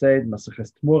said,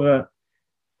 Maseches Tmura,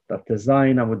 that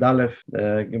Zayin Amud Aleph. The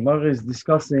Gemara is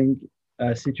discussing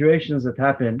situations that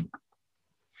happen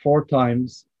 4 times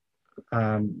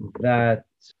that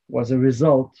was a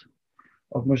result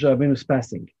of Moshe Rabbeinu's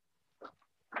passing.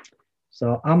 So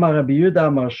Amar Rabbi Yehuda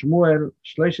Amar Shmuel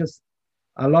Shloishes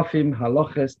Alafim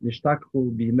Halachos Nishtakhu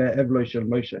B'Yimei Evloi Shel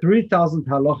Moshe. 3,000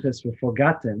 halachos were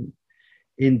forgotten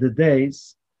in the days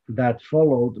that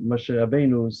followed Moshe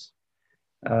Rabbeinu's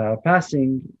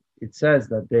passing. It says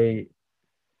that they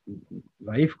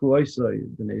Vayifku Oisoi,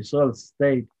 the Israel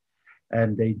stayed and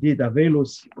they did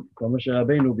Avelus for Moshe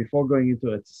Rabbeinu before going into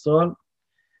Eretz Yisrael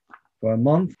for a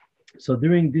month. So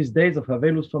during these days of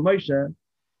Avelus for Moshe,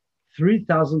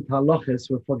 3,000 halachos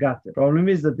were forgotten. The problem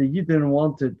is that the Yidden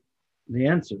wanted the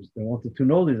answers. They wanted to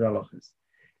know these halachos.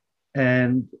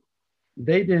 And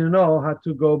they didn't know how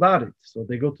to go about it. So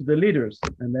they go to the leaders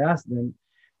and they ask them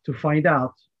to find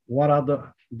out what are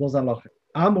those halachos.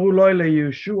 Amru loy le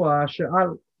Yehoshua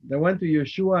she'al. They went to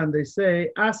Yehoshua and they say,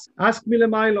 ask me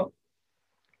lemailo.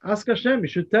 Ask Hashem, he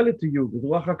should tell it to you with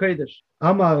Ruach HaKodesh.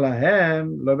 Amar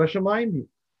lahem lo b'shamayim.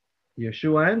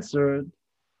 Yehoshua answered,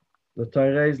 the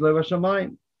Torah is lo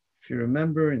b'shamayim. If you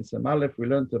remember in Sem Aleph, we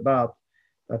learned about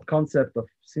that concept of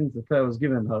since the Torah was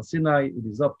given Har Sinai, it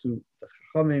is up to the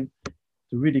Chachamim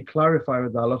to really clarify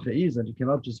what the halacha is, and you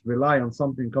cannot just rely on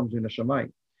something that comes in the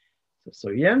Shamayim. So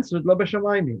he answered, lo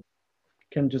b'shamayim. You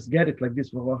can just get it like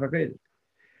this from Ruach HaKodesh.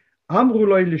 Amru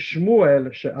loy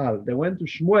l'Shmuel she'al. They went to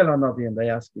Shmuel Hanavi and they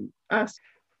asked him, ask.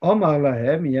 Omar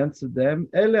lahem, he answered them,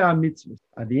 Ele ha-mitzvahs.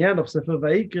 At the end of Sefer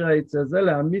Vayikra, it says, Ele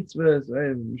ha-mitzvahs,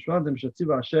 Mishvadim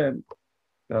shetziva Hashem,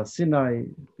 Sinai,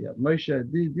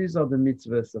 Moshe. These are the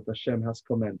mitzvahs that Hashem has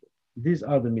commanded. These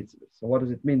are the mitzvahs. So what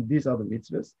does it mean? These are the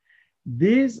mitzvahs.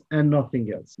 These and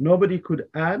nothing else. Nobody could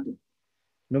add,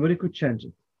 nobody could change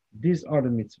it. These are the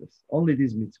mitzvahs. Only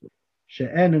these mitzvahs. From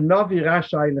that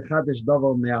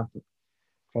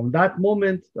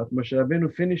moment that Moshe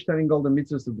Rabbeinu finished telling all the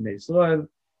mitzvahs to Bnei Israel,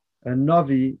 a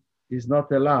Navi is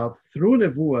not allowed through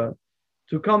Nevuah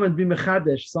to come and be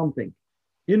mechadesh something,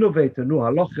 innovate a new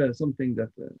halacha, something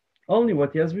that only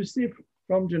what he has received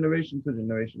from generation to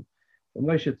generation, from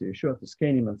Moshe to Yehoshua to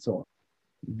Skenim and so on.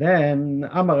 Then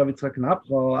Amar Rav Yitzchak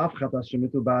Napro, Avchat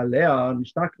Hashemetu Ba'alea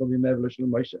Nishtakro B'Mev Shel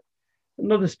Moshe.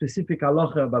 Not a specific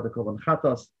halacha about the Korban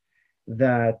Chatas,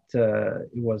 that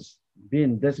it was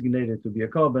being designated to be a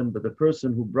korban, but the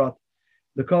person who brought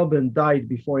the korban died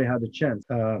before he had a chance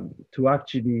to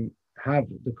actually have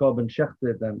the korban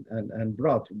shechted and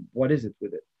brought. What is it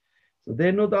with it? So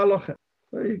they know the halacha.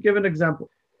 So you give an example.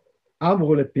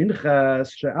 Amru le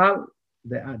Pinchas she'al.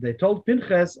 They told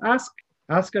Pinchas, ask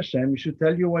Hashem, he should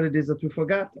tell you what it is that we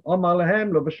forgot. Omar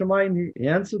lahem lo b'shamayim. He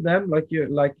answered them like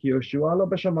Yehoshua lo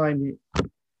b'shamayim.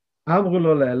 Amru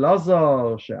lo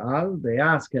le'Elazar she'al. They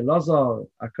ask Elazar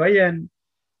HaKohen,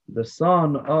 the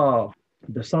son of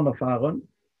Aaron.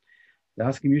 They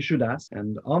ask him, you should ask.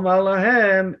 And Amar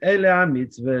lahem ele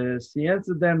ha-mitzvahs. He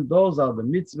answered them, those are the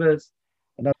mitzvahs.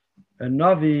 And a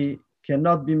Navi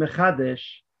cannot be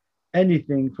mechadesh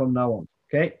anything from now on.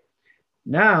 Okay?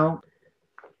 Now,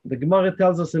 the Gemara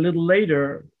tells us a little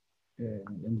later,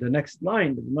 in the next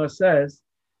line, the Gemara says,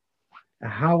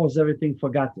 how was everything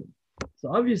forgotten?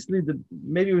 So obviously,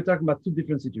 maybe we're talking about 2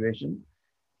 different situations.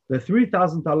 The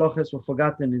 3,000 halachos were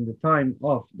forgotten in the time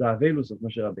of the Avelus of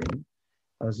Moshe Rabbeinu.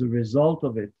 As a result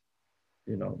of it,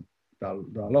 the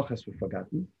halachos were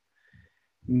forgotten.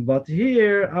 But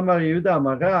here, Amar Yehuda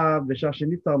Amar Rav,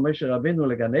 V'shashenitar Moshe Rabbeinu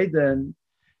leGan Eden,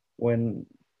 when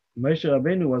Moshe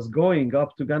Rabbeinu was going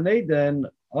up to Gan Eden,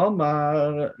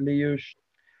 Amar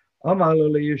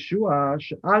leYehoshua,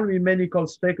 she'al mimeni kol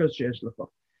spekos sheyesh lecha.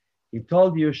 He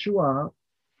told Yehoshua,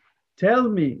 tell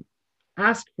me,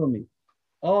 ask for me,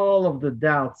 all of the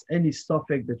doubts, any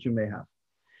suffix that you may have.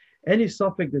 Any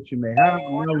suffix that you may have,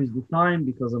 now is the time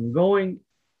because I'm going.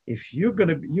 If you're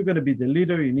gonna be the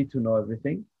leader, you need to know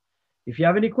everything. If you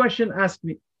have any question, ask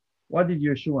me. What did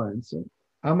Yehoshua answer?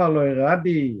 Amar lo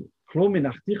Rabbi, klum min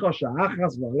achticha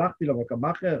sha'achas v'halachti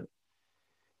lavakabacher.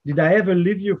 Did I ever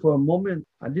leave you for a moment?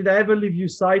 Did I ever leave you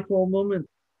sight for a moment?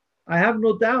 I have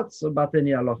no doubts about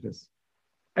any halachas.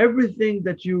 Everything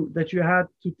that you had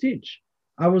to teach,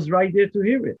 I was right there to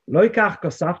hear it. Lo ikach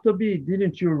kasafta bi,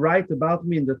 didn't you write about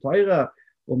me in the Torah?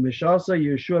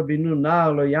 Yehoshua binu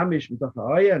nar lo yamish mitach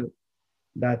ha'oyel,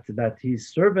 that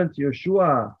his servant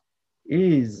Yehoshua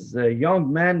is a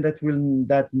young man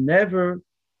that never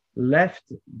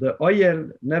left the oil,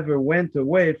 never went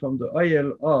away from the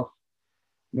oil of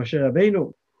Moshe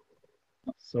Rabbeinu.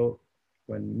 So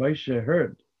when Moshe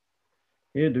heard,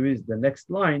 here there is the next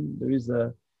line, there is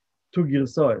a 2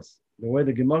 girsoes, the way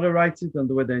the Gemara writes it and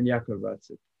the way the Yaakov writes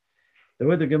it. The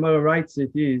way the Gemara writes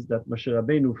it is that Moshe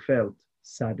Rabbeinu felt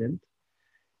saddened,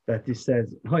 that he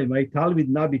says, "Oh, my Talmud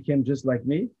now became just like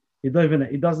me. He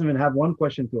doesn't even have one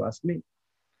question to ask me."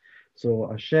 So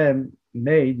Hashem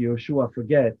made Yehoshua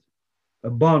forget a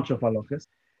bunch of halachos,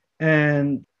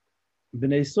 and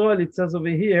Bnei Yisrael, it says over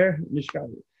here,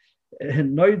 Nishkavu,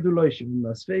 Noidu lo Yeshivim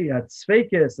Nasfei, he had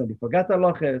Sveikes, and he forgot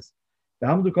halachos.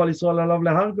 V'hamdu kol Yisrael alav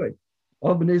lehargoi.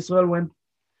 All Bnei Yisrael went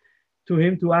to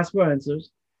him to ask for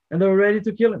answers, and they were ready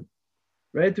to kill him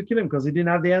because he didn't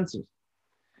have the answers.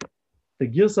 The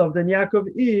Girsa of the Yaakov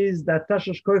is that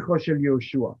Tashash Koicho Shel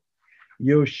Yehoshua.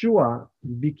 Yehoshua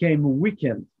became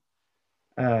weakened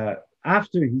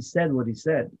after he said what he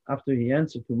said, after he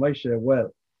answered to Moshe,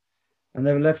 well, I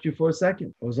never left you for a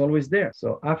second. I was always there.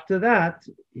 So after that,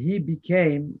 he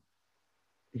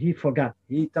forgot.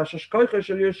 He Tashash Koicho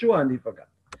Shel Yehoshua, and he forgot.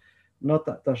 Not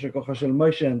Tashash Koicho Shel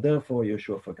Moshe, and therefore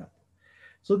Yehoshua forgot.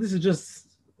 So this is just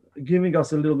giving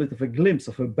us a little bit of a glimpse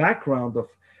of a background of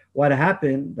what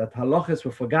happened, that halachos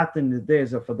were forgotten in the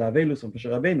days of the Avelus of Moshe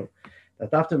Rabbeinu.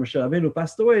 That after Moshe Rabbeinu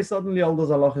passed away, suddenly all those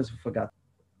halachos were forgotten.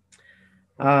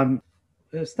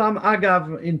 Stam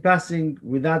Agav, in passing,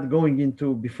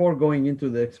 before going into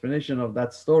the explanation of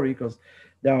that story, because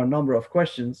there are a number of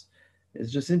questions,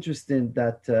 it's just interesting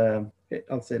that,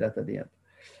 I'll say that at the end.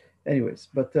 Anyways,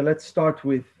 but let's start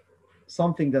with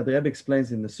something that the Rebbe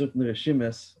explains in a certain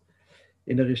Reshimas,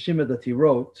 in a Reshima that he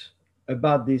wrote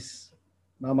about this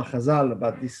Mama Chazal,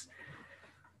 about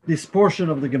this portion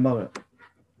of the Gemara.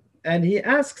 And he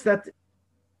asks that,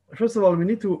 first of all, we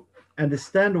need to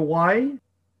understand why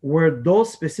were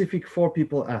those specific 4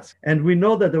 people asked. And we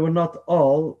know that they were not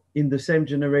all in the same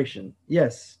generation.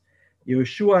 Yes,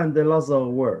 Yehoshua and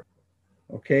Elazar were,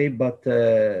 okay, but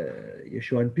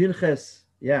Yehoshua and Pinchas,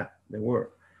 yeah, they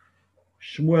were.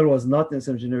 Shmuel was not in the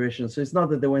same generation, so it's not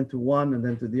that they went to one and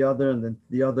then to the other and then to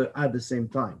the other at the same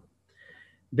time.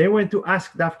 They went to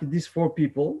ask after these 4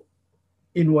 people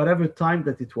in whatever time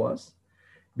that it was,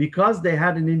 because they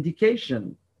had an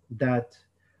indication that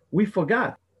we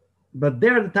forgot, but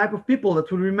they're the type of people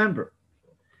that will remember.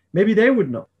 Maybe they would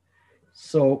know.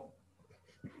 So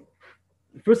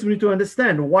first we need to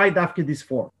understand why Dafke these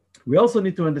 4. We also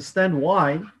need to understand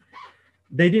why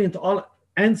they didn't all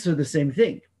answer the same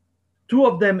thing. 2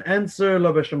 of them answer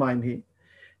Lo B'Shamayim Hi.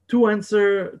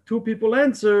 2 people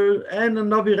answer, and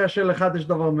Navi Rashel Echadish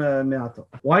Davar Me'ato.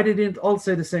 Why they didn't all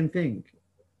say the same thing?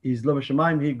 Is Lo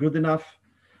B'Shamayim Hi good enough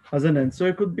as an answer?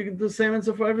 It could be the same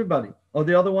answer for everybody, or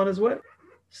the other one as well.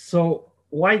 So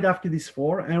why Dafke these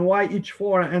 4, and why each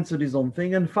 4 answered his own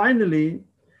thing? And finally,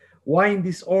 why in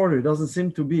this order? It doesn't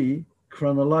seem to be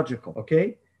chronological,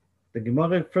 okay? The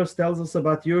Gemara first tells us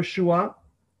about Yehoshua,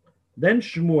 then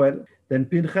Shmuel, then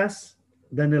Pinchas,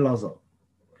 then Elazar.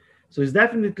 So it's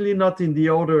definitely not in the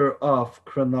order of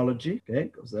chronology, okay?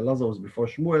 Because Elazar was before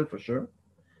Shmuel for sure.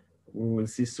 We will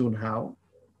see soon how.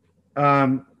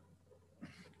 In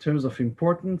terms of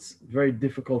importance, very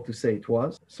difficult to say it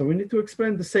was. So we need to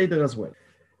explain the Seder as well.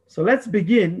 So let's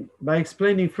begin by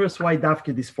explaining first why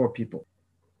Dafke these 4 people.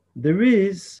 There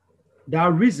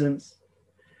are reasons,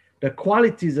 the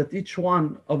qualities that each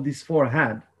one of these 4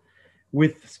 had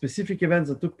with specific events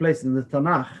that took place in the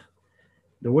Tanakh,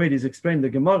 the way it is explained in the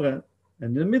Gemara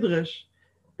and the Midrash,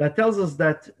 that tells us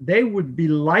that they would be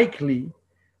likely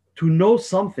to know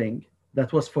something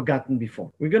that was forgotten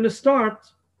before. We're going to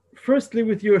start firstly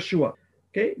with Yehoshua.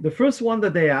 Okay, the first one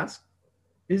that they asked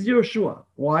is Yehoshua.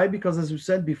 Why? Because as we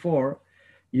said before,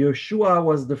 Yehoshua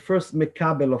was the first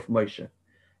Mekabel of Moshe.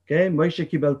 Okay, Moshe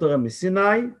kibel Torah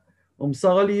miSinai,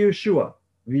 umsara li Yehoshua,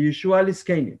 v'Yehoshua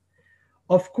liskenim.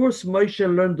 Of course, Moshe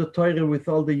learned the Torah with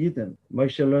all the Yidden.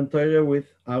 Moshe learned Torah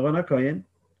with Aaron HaKohen,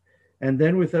 and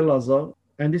then with Elazar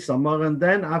and Isamar, and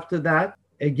then after that,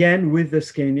 again with the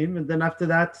Skenim, and then after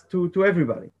that to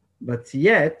everybody. But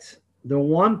yet, the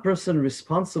one person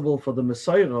responsible for the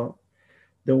Messiah,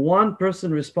 the one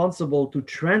person responsible to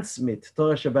transmit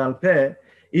Torah Sheba'al Peh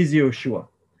is Yehoshua.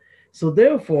 So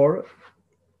therefore,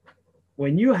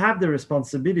 when you have the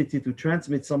responsibility to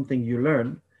transmit something you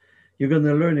learn, you're going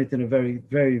to learn it in a very,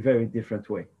 very, very different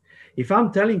way. If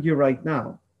I'm telling you right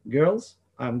now, girls,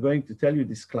 I'm going to tell you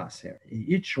this class here.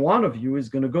 Each one of you is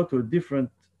going to go to a different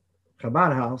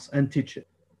Chabad house and teach it.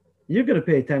 You're going to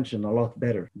pay attention a lot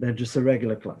better than just a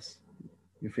regular class.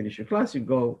 You finish your class, you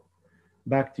go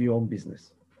back to your own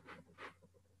business,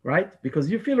 right?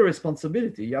 Because you feel a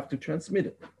responsibility. You have to transmit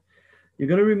it. You're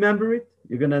going to remember it.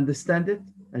 You're going to understand it.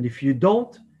 And if you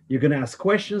don't, you're going to ask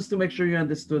questions to make sure you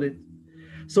understood it.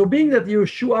 So being that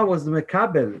Yehoshua was the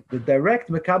Mekabel, the direct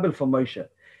Mekabel for Moshe,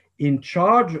 in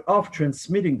charge of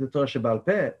transmitting the Torah Sheba'al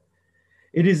Peh,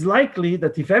 it is likely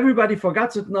that if everybody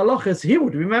forgot certain halachas, he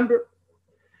would remember.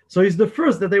 So he's the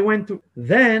first that they went to.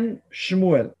 Then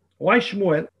Shmuel. Why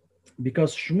Shmuel?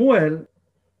 Because Shmuel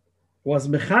was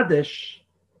mechadesh,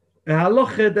 a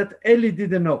halacha that Eli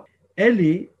didn't know.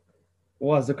 Eli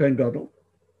was the Kohen Gadol,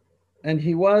 and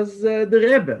he was the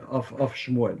Rebbe of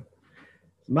Shmuel.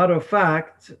 As a matter of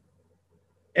fact,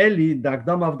 Eli, the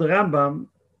Akdam of the Rambam,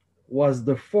 was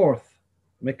the fourth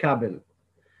Mekabel.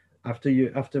 After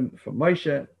from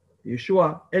Moshe,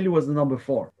 Yehoshua, Eli was the number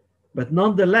 4. But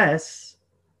nonetheless,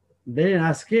 they didn't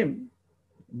ask him.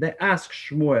 They asked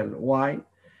Shmuel. Why?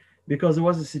 Because it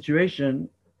was a situation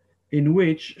in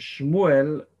which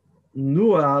Shmuel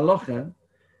knew a halacha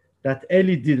that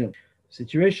Eli didn't.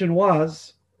 Situation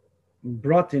was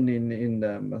brought in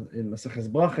Maseches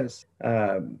Brachos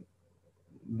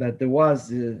that there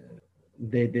was a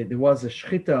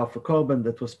shchita of a korban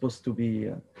that was supposed to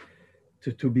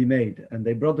be made, and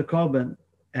they brought the korban,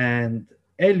 and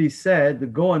Eli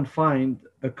said, "Go and find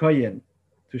a kohen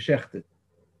to shecht it."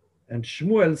 And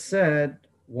Shmuel said,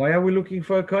 "Why are we looking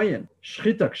for a kohen?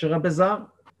 Shchita kshera bezar.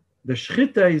 The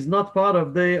shchita is not part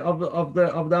of the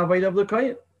avodah of the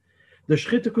kohen. The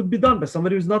shchita could be done by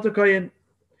somebody who's not a kohen."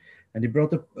 And he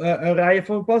brought a raya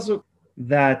from a pasuk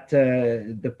that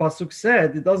the pasuk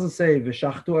said, it doesn't say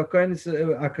v'shachtu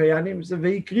akayanim, it says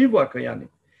v'hikrivu akayanim.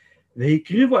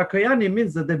 V'hikrivu akayanim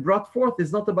means that they brought forth.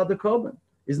 It's not about the korban.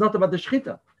 It's not about the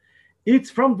shchita. It's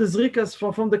from the zrikas,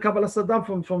 from the Kabbalah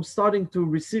Saddam, from starting to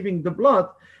receiving the blood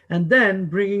and then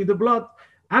bringing the blood.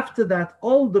 After that,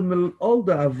 all the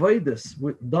avodas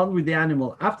done with the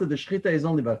animal after the shchita is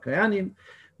only about kayanim,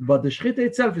 but the shchita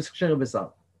itself is ksher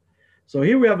besar. So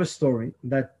here we have a story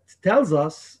that tells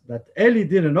us that Eli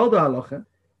didn't know the halacha,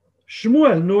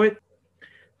 Shmuel knew it.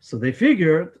 So they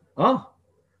figured,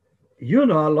 you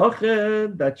know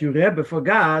halacha that your Rebbe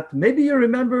forgot. Maybe you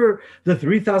remember the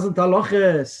 3,000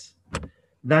 halachas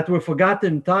that were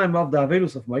forgotten in time of the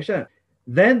Avelus of Moshe.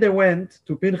 Then they went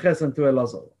to Pinchas and to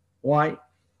Elazar. Why?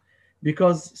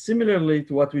 Because similarly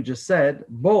to what we just said,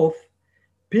 both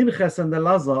Pinchas and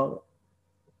Elazar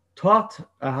taught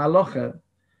a halacha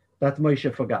that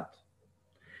Moshe forgot.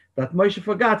 That Moshe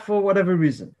forgot for whatever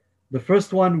reason. The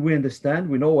first one we understand,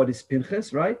 we know what is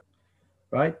Pinchas, right?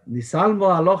 Right? Nisalmo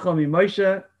halacha mi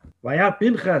Moshe, vaya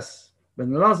Pinchas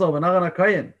ben Elazar ben Aaron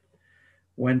HaKohen.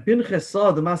 When Pinchas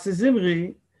saw the Maseh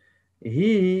Zimri,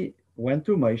 he went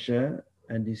to Moshe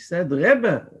and he said,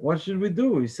 "Rebbe, what should we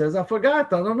do?" He says, "I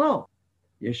forgot, I don't know."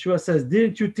 Yehoshua says,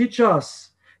 "Didn't you teach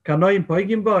us? Kanoim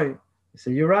poigim boy?" He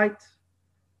said, "You're right.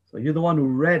 So you're the one who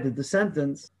read the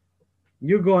sentence.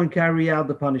 You go and carry out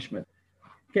the punishment."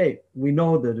 Okay, we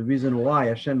know that the reason why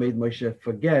Hashem made Moshe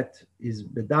forget is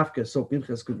bedavka, so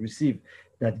Pinchas could receive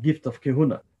that gift of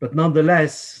kehuna. But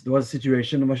nonetheless, there was a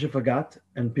situation Moshe forgot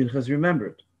and Pinchas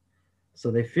remembered.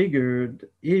 So they figured,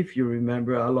 if you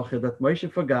remember halacha that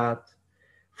Moshe forgot,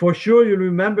 for sure you'll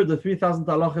remember the 3,000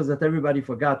 halachas that everybody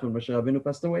forgot when Moshe Rabbeinu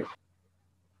passed away.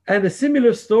 And a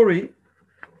similar story,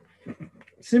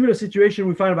 similar situation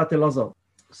we find about Elazar.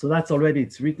 So that's already,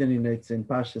 it's written in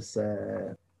Parshas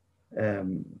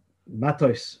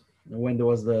Matos, when there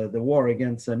was the war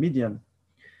against Midian.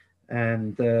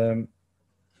 And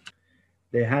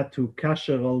they had to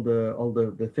kasher all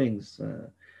the things.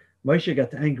 Moshe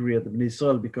got angry at the Bnei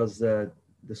Israel because the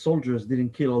soldiers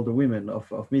didn't kill all the women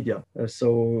of Midian.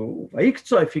 So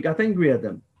Vayiktzov, he got angry at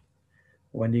them.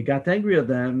 When he got angry at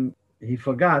them, he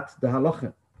forgot the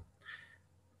halacha.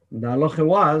 The halacha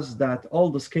was that all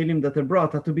the scalim that they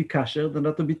brought had to be kasher and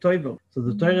had to be toivel. So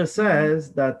the Torah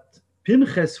says that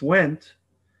Pinchas went,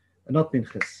 not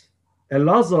Pinchas,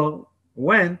 Elazar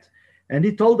went and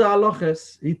he told the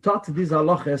halachas, he taught these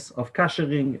halachas of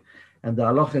kashering and the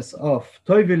halachas of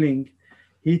toiveling.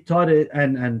 He taught it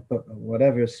and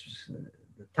whatever,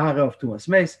 the tara of Tumas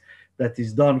Meis that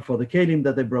is done for the kelim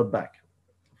that they brought back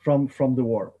from the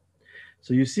war.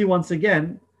 So you see once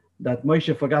again that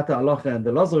Moshe forgot the halacha and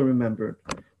Elazar remembered.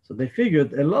 So they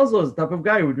figured Elazar is the type of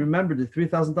guy who would remember the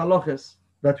 3,000 halachas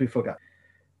that we forgot.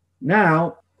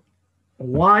 Now,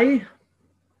 why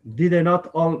did they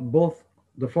not both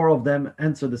the 4 of them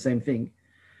answer the same thing?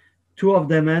 2 of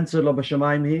them answered Lo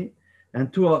b'shamayim hi,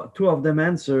 and two of them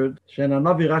answered She'en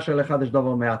hanavi rasha lechadesh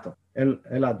davar me'ata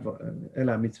ela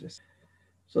mitzvahs.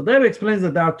 So Rebbe explains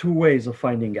that there are 2 ways of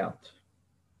finding out.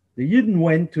 The Yidden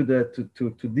went to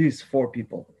these 4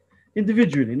 people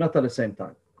individually, not at the same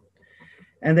time,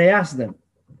 and they asked them.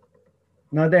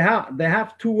 Now they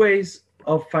have 2 ways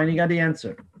of finding out the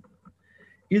answer,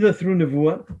 either through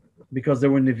nevuah, because they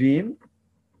were neviim,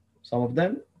 some of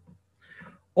them,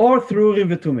 or through urim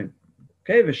v'tumim.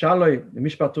 Okay, v'shaloi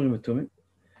mishpat urim v'tumim.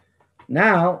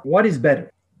 Now, what is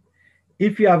better?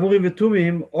 If you have Urim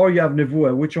V'Tumim or you have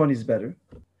Nevuah, which one is better?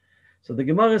 So the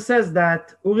Gemara says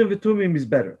that Urim V'Tumim is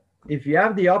better. If you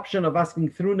have the option of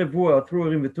asking through Nevuah or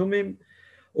through Urim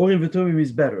V'Tumim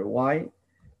is better. Why?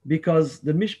 Because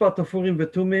the Mishpat of Urim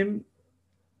V'Tumim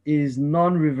is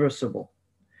non-reversible.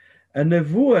 A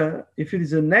Nevuah, if it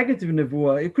is a negative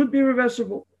Nevuah, it could be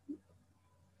reversible.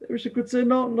 The Risha could say,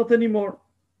 no, not anymore.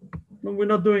 No, we're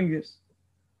not doing this.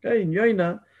 Okay, in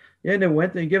Yoina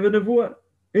went and gave a Nevuah.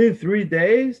 In 3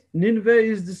 days, Nineveh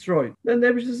is destroyed. Then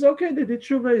the Rebbe says, okay, they did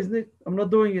Shuvah, isn't it? I'm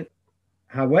not doing it.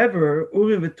 However,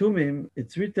 Urim V'Tumim,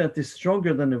 it's written that it's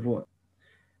stronger than Nevuah.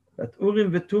 That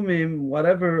Urim V'Tumim,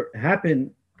 whatever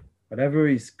happened,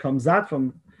 whatever comes out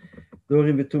from the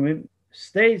Urim V'Tumim,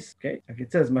 stays. Okay, like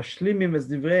it says, Mashlimim es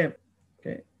Divreim.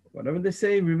 Okay, whatever they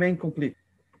say, remain complete.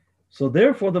 So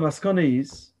therefore, the Maskana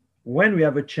is, when we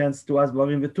have a chance to ask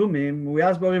Urim V'Tumim, we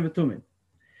ask Urim V'Tumim.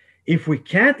 If we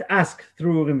can't ask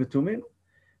through Urim V'Tumim,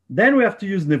 then we have to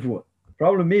use Nevuah.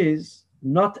 Problem is,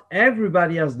 not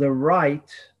everybody has the right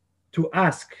to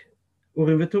ask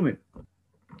Urim V'Tumim.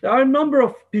 There are a number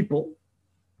of people,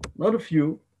 not a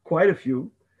few, quite a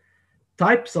few,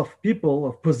 types of people,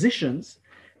 of positions,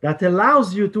 that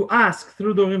allows you to ask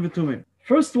through the Urim V'Tumim.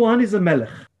 First one is a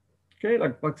Melech. Okay,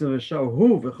 like Bakta V'Shau,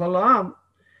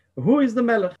 who is the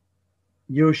Melech?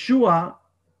 Yehoshua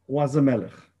was a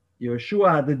Melech.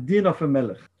 Yehoshua had the din of a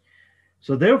Melech.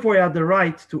 So therefore, he had the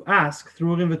right to ask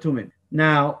through Urim V'Tumim.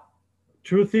 Now,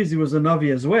 truth is, he was a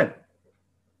Navi as well.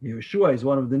 Yehoshua is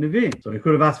one of the Nevi'im. So he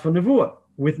could have asked for Nevuah,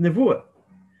 with Nevuah.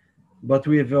 But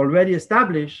we have already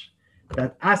established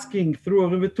that asking through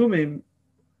Urim V'Tumim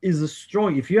is a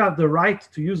strong, if you have the right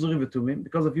to use Urim V'Tumim,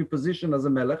 because of your position as a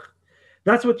Melech,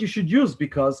 that's what you should use,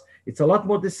 because it's a lot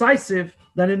more decisive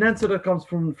than an answer that comes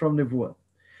from Nevuah.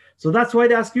 So that's why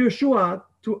they ask Yehoshua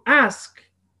to ask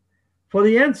for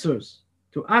the answers,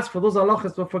 to ask for those halachos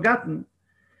that were forgotten.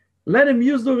 Let him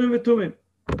use the Urim V'Tumim.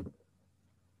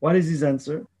 What is his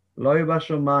answer? Lo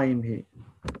b'shamayim hi.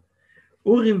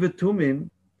 Urim V'Tumim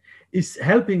is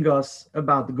helping us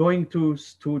about going to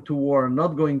war,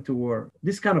 not going to war,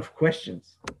 this kind of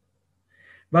questions.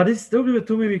 But this Urim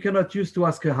V'Tumim you cannot use to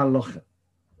ask a halacha.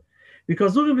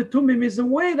 Because Urim V'Tumim is a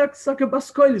way that's like a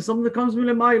baskoili, something that comes with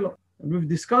a milo. And we've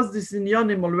discussed this in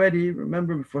Yanim already,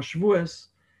 remember before Shavuos,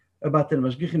 about El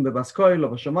Mashgichim Bebaskoil, or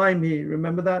Bashamayim,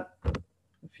 remember that a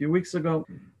few weeks ago.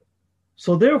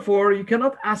 So therefore, you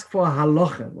cannot ask for a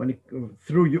halacha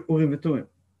through Urim V'Tumim.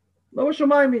 Lo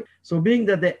Bashamayim. So being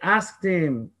that they asked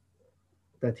him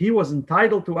that he was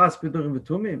entitled to ask with Urim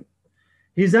V'Tumim,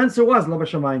 his answer was Lo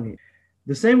Bashamayim.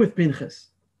 The same with Pinchas.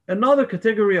 Another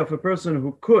category of a person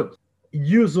who could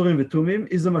use Urim V'Tumim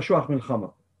is a Mashuach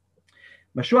Milchama.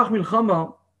 Mashuach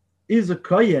Milchama is a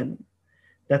Kohen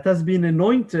that has been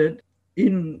anointed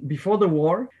before the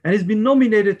war and has been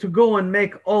nominated to go and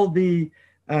make all the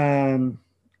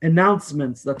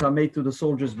announcements that are made to the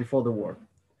soldiers before the war.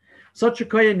 Such a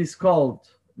Kohen is called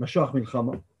Mashuach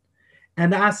Milchama,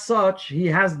 and as such, he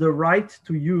has the right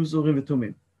to use Urim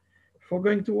V'Tumim before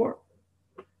going to war.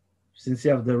 Since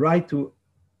you have the right to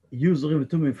use Urim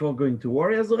V'Tumim before going to war,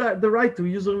 he has the right to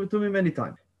use Urim V'Tumim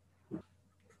anytime.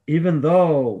 Even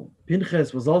though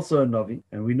Pinchas was also a Navi,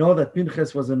 and we know that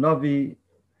Pinchas was a Navi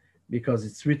because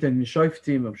it's written in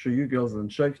Shoftim, I'm sure you girls are in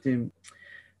Shoftim,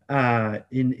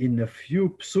 in a few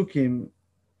psukim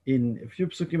in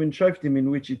Shoftim in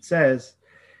which it says,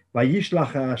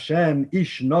 Vayishlach Hashem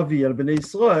ish Navi al bnei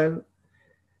Yisrael,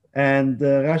 and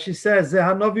Rashi says, Zeh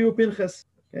ha-Navi u Pinchas.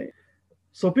 Okay?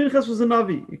 So Pinchas was a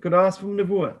Navi, he could ask from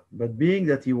Nevuah, but being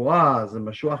that he was a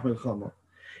Mashuach Milchama,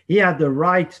 he had the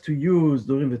right to use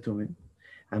the Urim V'Tumim,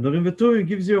 and the Urim V'Tumim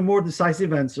gives you a more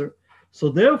decisive answer. So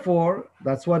therefore,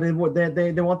 that's what they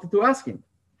wanted to ask him.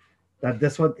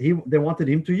 That's what they wanted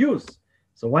him to use.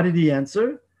 So what did he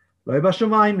answer? Lo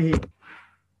b'shamayim hi.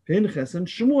 Pinchas and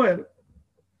Shmuel,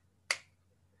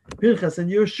 Pinchas and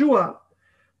Yehoshua,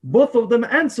 both of them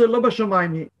answered Lo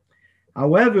b'shamayim hi.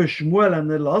 However, Shmuel and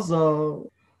Elazar,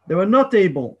 they were not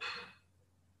able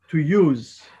to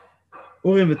use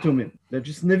Urim V'Tumim. They're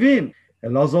just Nevi'im.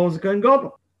 Elazar was a Kohen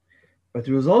Gadol, but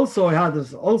he had the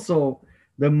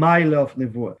Maila of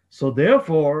Nevuah. So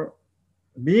therefore,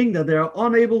 being that they are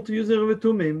unable to use Urim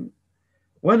V'Tumim,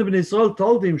 when the Bnei Yisrael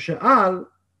told him, She'al,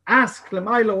 ask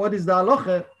Lemaila, what is the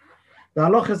halacha? The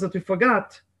halachas that we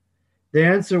forgot. The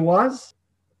answer was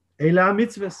Eila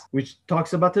mitzvahs, which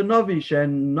talks about the Navi.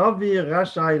 She'en Navi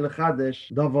rashai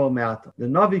lechadesh davar me'ata. The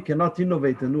Navi cannot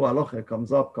innovate a new halacha,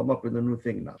 come up with a new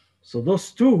thing now. So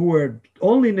those two who were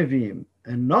only Nevi'im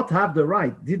and did not have the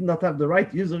right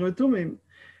to use Urim V'Tumim,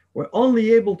 were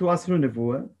only able to ask through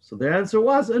Nevuah. So the answer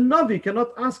was, a Navi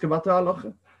cannot ask about the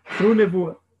halacha through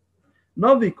Nevuah.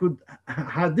 Navi could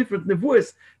have different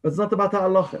Nevuahs, but it's not about the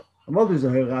halacha. There's a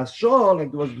Herashah,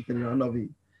 like there was with the Navi.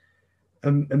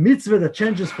 A mitzvah that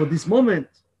changes for this moment,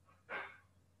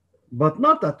 but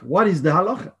not that what is the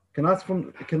halacha.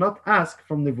 Cannot ask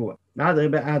from Nevuah. Now the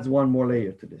Rebbe adds one more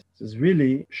layer to this. It says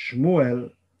really,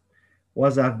 Shmuel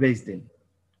was Av Beis Din.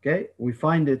 Okay, we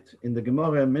find it in the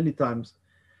Gemara many times.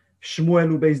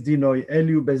 Shmuel u Beis Dinoi,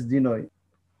 Eli u Beis Dinoi.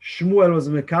 Shmuel was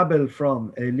mekabel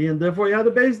from Eli, and therefore he had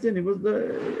a Beis Din. He was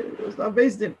the Av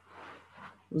Beis Din.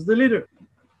 He was the leader.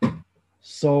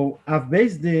 So Av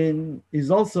Beis Din is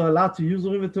also allowed to use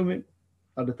Urim v'Tumim.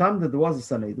 At the time that there was a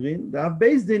Sanhedrin, the Av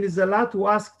Beis Din is allowed to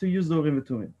ask to use the Urim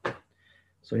v'Tumim.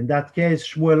 So in that case,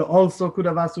 Shmuel also could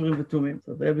have asked Urim v'Tumim.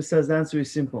 So the Rebbe says the answer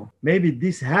is simple. Maybe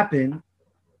this happened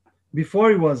before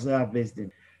he was Av Beis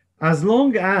Din. As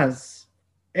long as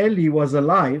Eli was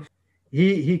alive,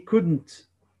 he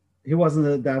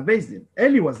wasn't the Av Beis Din.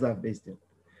 Eli was the Av Beis Din.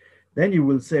 Then you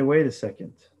will say, wait a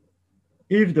second.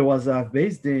 If there was Av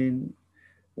Beis Din,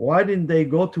 why didn't they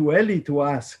go to Eli to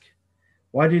ask?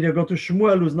 Why did they go to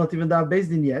Shmuel, who's not even the Av Beis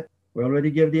Din yet? We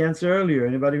already gave the answer earlier.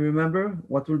 Anybody remember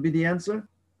what will be the answer?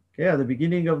 Okay, at the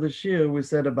beginning of the shir, we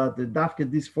said about the dafke,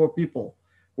 these four people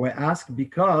were asked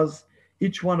because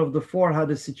each one of the four had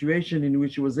a situation in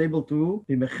which he was able to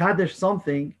be mechadesh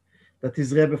something that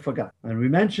his Rebbe forgot. And we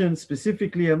mentioned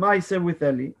specifically a Ma'aseh with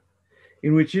Eli,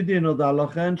 in which he didn't know the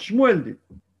halacha and Shmuel did.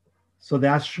 So they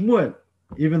asked Shmuel,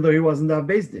 even though he wasn't Av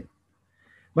Beis Din.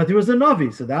 But he was a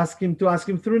Navi, so they asked him to ask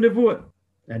him through Nevuah.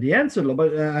 And he answered,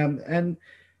 and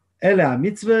Ele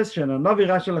ha-mitzvahs shena Navi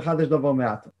rasha lechadesh davar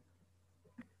me'ata.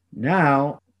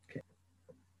 Now, okay.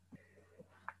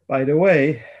 By the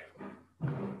way,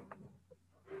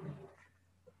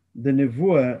 the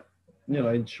Nevuah,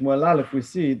 in Shmuel Aleph, we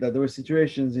see that there were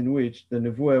situations in which the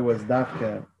Nevuah was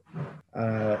dafke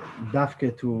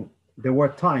to, there were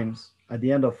times at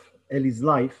the end of Eli's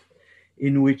life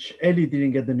in which Eli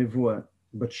didn't get the Nevuah,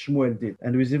 but Shmuel did.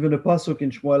 And there is even a pasuk in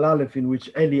Shmuel Aleph in which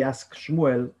Eli asked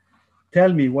Shmuel,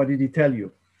 tell me, what did he tell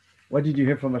you? What did you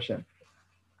hear from Hashem?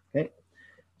 Okay.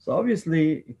 So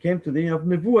obviously, it came to the end of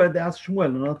Nevuah, they asked Shmuel,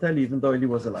 and not Eli, even though Eli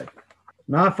was alive.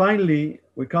 Now, finally,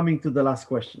 we're coming to the last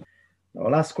question. Our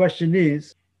last question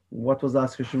is, what was the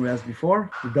last question we asked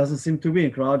before? It doesn't seem to be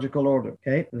in chronological order,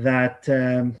 okay? That,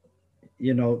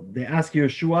 they ask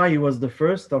Yehoshua, he was the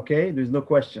first, okay? There's no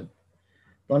question.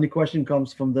 The only question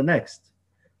comes from the next.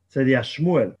 Said, yeah,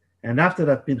 Shmuel, and after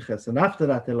that Pinchas, and after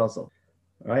that Elazar,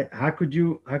 right? How could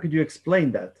you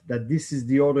explain that this is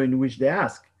the order in which they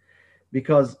ask?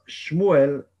 Because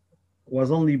Shmuel was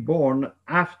only born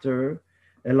after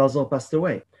Elazar passed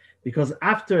away. Because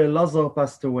after Elazar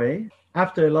passed away,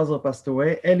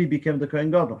 Eli became the Kohen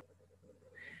Gadol.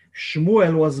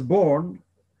 Shmuel was born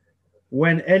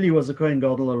when Eli was a Kohen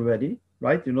Gadol already,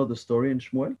 right? You know the story in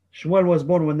Shmuel. Shmuel was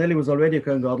born when Eli was already a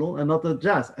Kohen Gadol, and not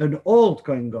an old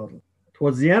Kohen Gadol,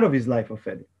 towards the end of his life of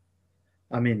Eli.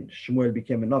 Shmuel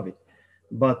became a Navi,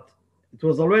 but it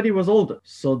was older.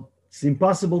 So it's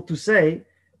impossible to say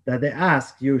that they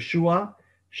asked Yehoshua,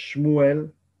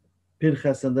 Shmuel,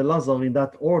 Pinchas, and Elazar in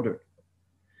that order.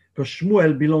 Because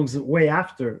Shmuel belongs way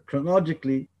after,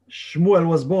 chronologically. Shmuel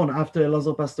was born after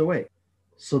Elazar passed away.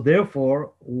 So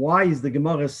therefore, why is the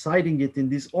Gemara citing it in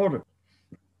this order?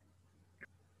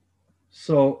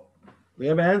 So we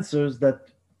have answers that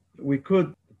we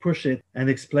could push it and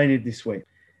explain it this way.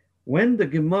 When the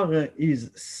Gemara is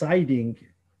citing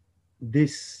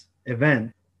this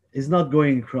event, it's not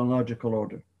going in chronological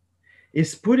order.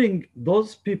 It's putting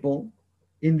those people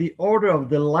in the order of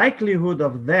the likelihood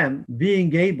of them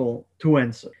being able to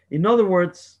answer. In other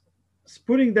words, it's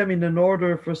putting them in an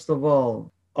order, first of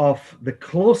all, of the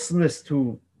closeness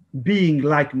to being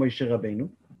like Moshe Rabbeinu,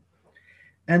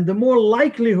 and the more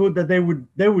likelihood that they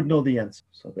would know the answer.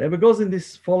 So the Rebbe goes in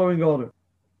this following order.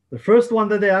 The first one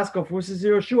that they ask, of course, is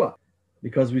Yehoshua,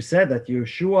 because we said that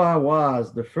Yehoshua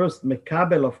was the first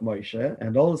Mekabel of Moshe,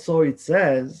 and also it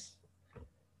says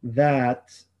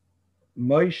that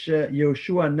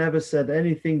Yehoshua never said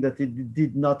anything that he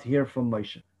did not hear from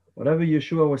Moshe. Whatever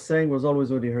Yehoshua was saying was always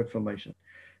what he heard from Moshe.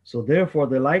 So therefore,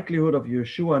 the likelihood of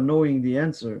Yehoshua knowing the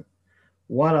answer,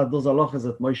 what are those halachas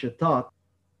that Moshe taught,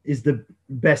 is the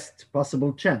best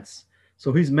possible chance.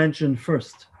 So he's mentioned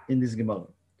first in this Gemara.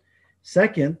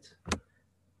 Second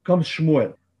comes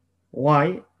Shmuel.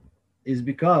 Why? Is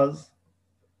because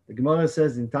the Gemara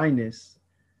says in Tainis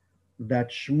that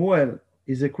Shmuel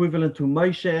is equivalent to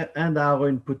Moshe and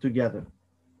Aaron put together.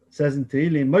 It says in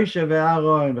Tehillim, Moshe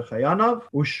ve'Aaron v'chayanav,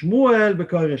 u'Shmuel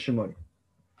b'koreh Shemoy.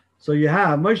 So you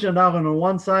have Moshe and Aaron on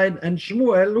one side and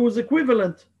Shmuel, who is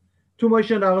equivalent to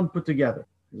Moshe and Aaron put together.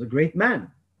 He's a great man.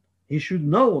 He should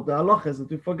know the halachas that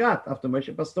we forgot after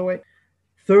Moshe passed away.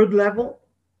 Third level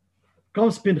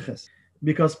comes Pinchas.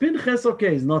 Because Pinchas,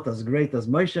 okay, is not as great as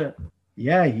Moshe.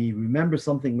 Yeah, he remembers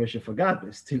something Moshe forgot, but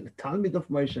he's still a Talmid of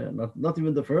Moshe, not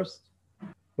even the first.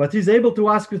 But he's able to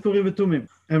ask with Urim v'Tumim.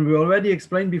 And we already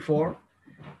explained before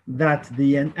that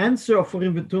the answer of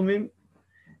Urim v'Tumim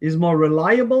is more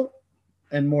reliable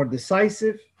and more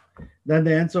decisive than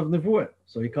the answer of Nevuah.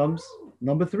 So he comes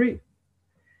number 3.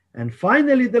 And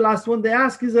finally, the last one they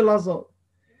ask is Elazar.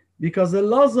 Because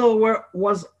Elazar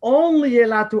was only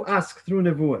allowed to ask through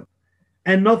Nevuah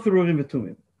and not through Urim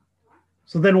v'Tumim.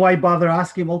 So then why bother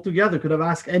asking him altogether? Could have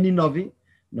asked any Navi.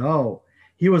 No,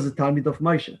 he was a Talmid of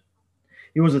Moshe.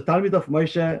 He was a Talmid of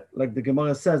Moshe, like the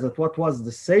Gemara says, that what was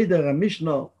the Seder and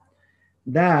Mishnah,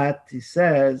 that he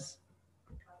says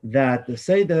that the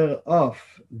Seder of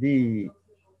the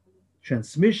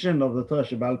transmission of the Torah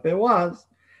Sheba'al Peh was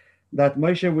that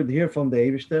Moshe would hear from the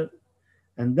Eivishter,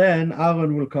 and then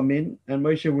Aaron will come in, and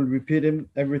Moshe will repeat him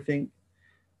everything,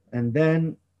 and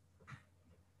then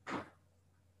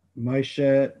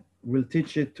Moshe will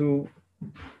teach it to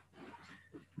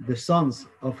the sons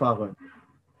of Aaron.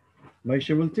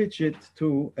 Moshe will teach it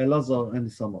to Elazar and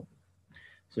Isamar.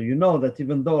 So you know that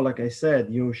even though, like I said,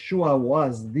 Yehoshua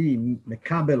was the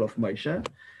Mekabel of Moshe,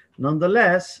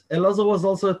 nonetheless, Elazar was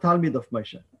also a Talmid of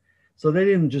Moshe. So they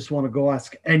didn't just want to go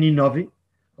ask any Navi.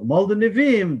 From all the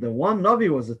Nevi'im, the one Navi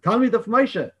was a Talmid of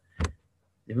Moshe.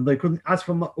 Even though he couldn't ask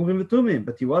for Urim v'Tumim,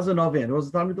 but he was a Navi and he was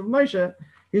a Talmid of Moshe,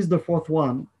 he's the 4th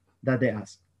one that they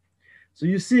asked. So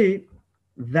you see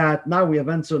that now we have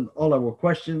answered all our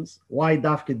questions. Why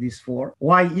Dafke these 4?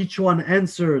 Why each one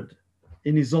answered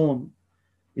in his own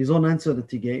answer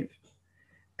that he gave.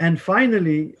 And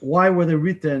finally, why were they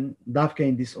written Dafke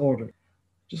in this order?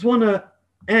 Just want to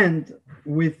end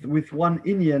with one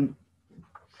Inyan.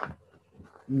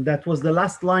 That was the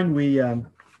last line we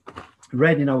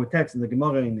read in our text in the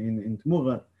Gemara in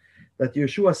Tmura, that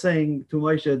Yehoshua saying to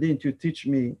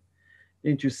Moshe,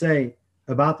 didn't you say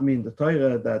about me in the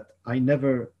Torah that I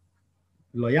never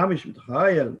moved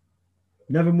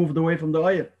away from the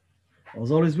oil? I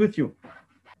was always with you.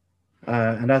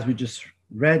 And as we just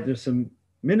read just a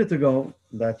minute ago,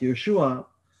 that Yehoshua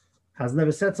has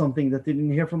never said something that he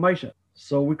didn't hear from Moshe.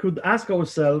 So we could ask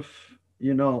ourselves,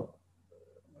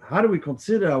 how do we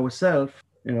consider ourselves,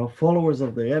 followers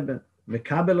of the Rebbe,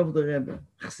 Mekabel of the Rebbe,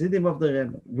 Chassidim of the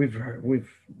Rebbe? We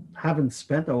haven't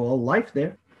spent our whole life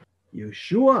there.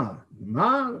 Yehoshua,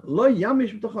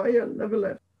 never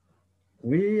left.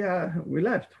 We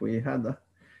left. We had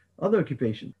other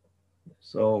occupation.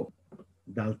 So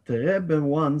the Alter Rebbe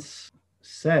once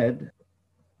said,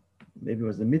 maybe it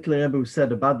was the Mittler Rebbe who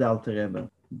said about the Alter Rebbe,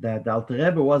 that the Alter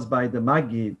Rebbe was by the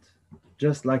Magid,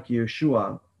 just like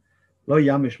Yehoshua, lo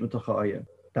yamish b'toch ha'oyer.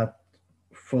 That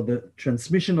for the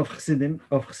transmission of Chassidus,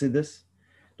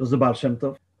 it was the Baal Shem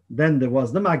Tov. Then there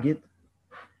was the Magid,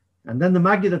 and then the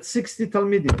Magid had 60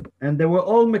 Talmidim, and they were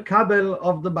all Mekabel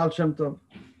of the Baal Shem Tov,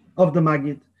 of the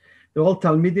Magid. They're all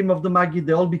Talmidim of the Magid.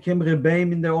 They all became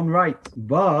Rebbeim in their own right.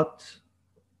 But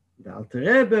the Alter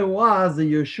Rebbe was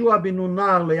the Yehoshua bin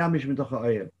Unar leyamish b'toch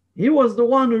ha'oyer. He was the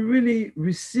one who really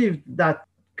received that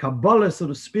Kabbalah, so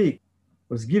to speak,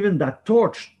 was given that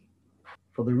torch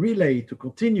for the relay to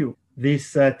continue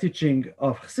this teaching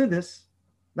of Chassidus.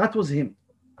 That was him.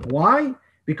 Why?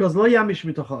 Because lo yamish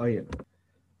b'toch ha'oyer.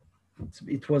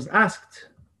 It was asked,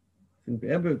 the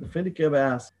Frierdiker Rebbe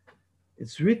asked,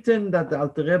 it's written that the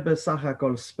Alter Rebbe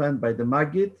Sachakol spent by the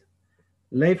Magid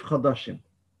Lev Chodashim,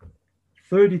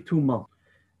 32 months.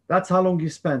 That's how long he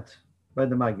spent by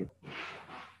the Magid.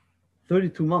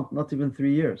 32 months, not even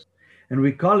 3 years. And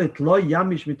we call it Lo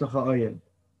Yamish Mitoch HaOyel.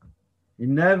 He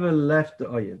never left the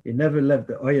oil. He never left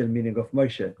the oil, meaning of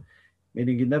Moshe,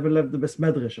 meaning he never left the Bes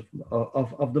Medrash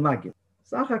of the Magid.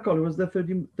 Sachakol, he was there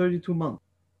 32 months.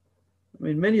 I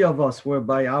mean, many of us were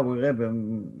by our Rebbe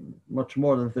much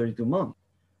more than 32 months.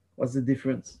 What's the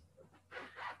difference?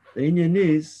 The Inyan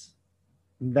is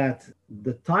that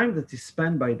the time that he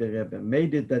spent by the Rebbe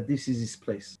made it that this is his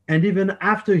place. And even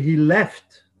after he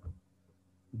left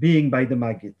being by the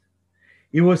Magid,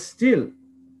 he was still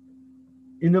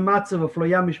in a matzav of lo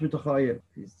yamish mitoch ha'oyer.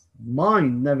 His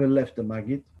mind never left the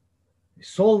Magid. His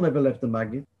soul never left the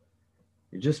Magid.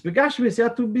 He just begashmis, he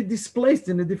had to be displaced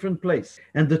in a different place.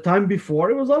 And the time before,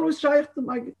 he was always shaykh to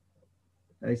Magid.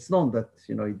 It's known that,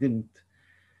 he didn't.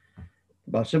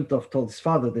 Baal Shem Tov told his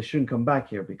father they shouldn't come back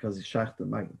here because he's shaykh to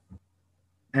Magid.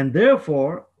 And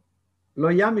therefore, Lo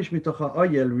yamish mitoch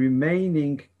ha'oyel,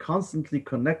 remaining constantly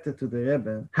connected to the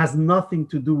Rebbe, has nothing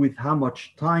to do with how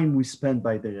much time we spend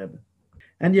by the Rebbe.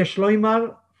 And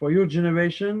Yeshloimar, for your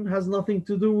generation, has nothing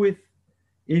to do with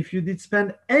if you did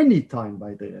spend any time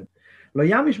by the Rebbe. Lo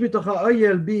yamish mitoch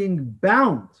ha'oyel, being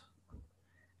bound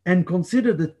and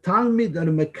considered the Talmid and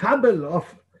the Mekabel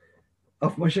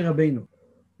of Moshe Rabbeinu.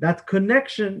 That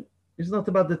connection is not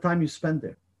about the time you spend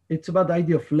there. It's about the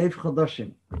idea of Lev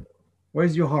Chodashim.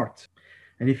 Where's your heart?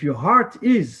 And if your heart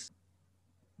is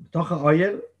B'toch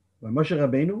ha'oyel, by Moshe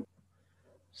Rabbeinu,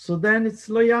 so then it's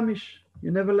Lo Yamish.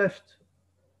 You never left.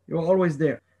 You're always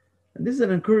there. And this is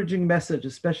an encouraging message,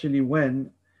 especially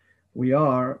when we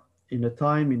are in a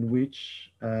time in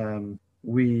which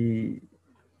we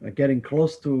are getting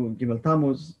close to Gimel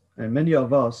Tammuz, and many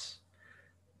of us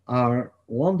are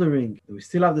wondering, do we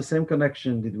still have the same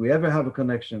connection? Did we ever have a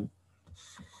connection?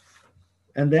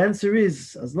 And the answer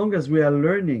is, as long as we are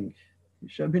learning,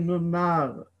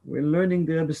 we're learning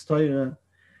the Rebbe's Torah,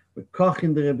 we're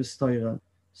koching the Rebbe's Torah,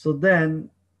 so then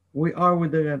we are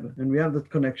with the Rebbe and we have that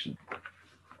connection.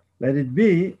 Let it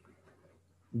be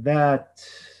that,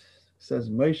 says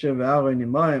Moshe ve'Aaron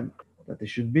imaim, that it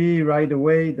should be right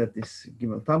away, that this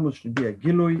Gimel Tammuz should be a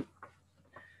gilui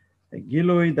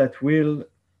that we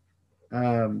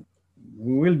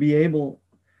will be able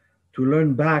to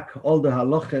learn back all the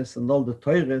halachos and all the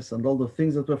Torahs and all the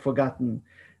things that were forgotten,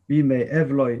 bimei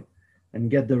evloi,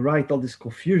 and get the right, all this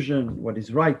confusion, what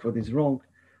is right, what is wrong.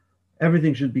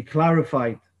 Everything should be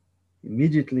clarified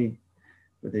immediately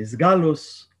with the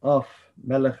izgalus of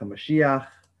Melech HaMashiach,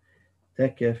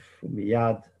 tekef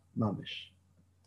umiyad mamish.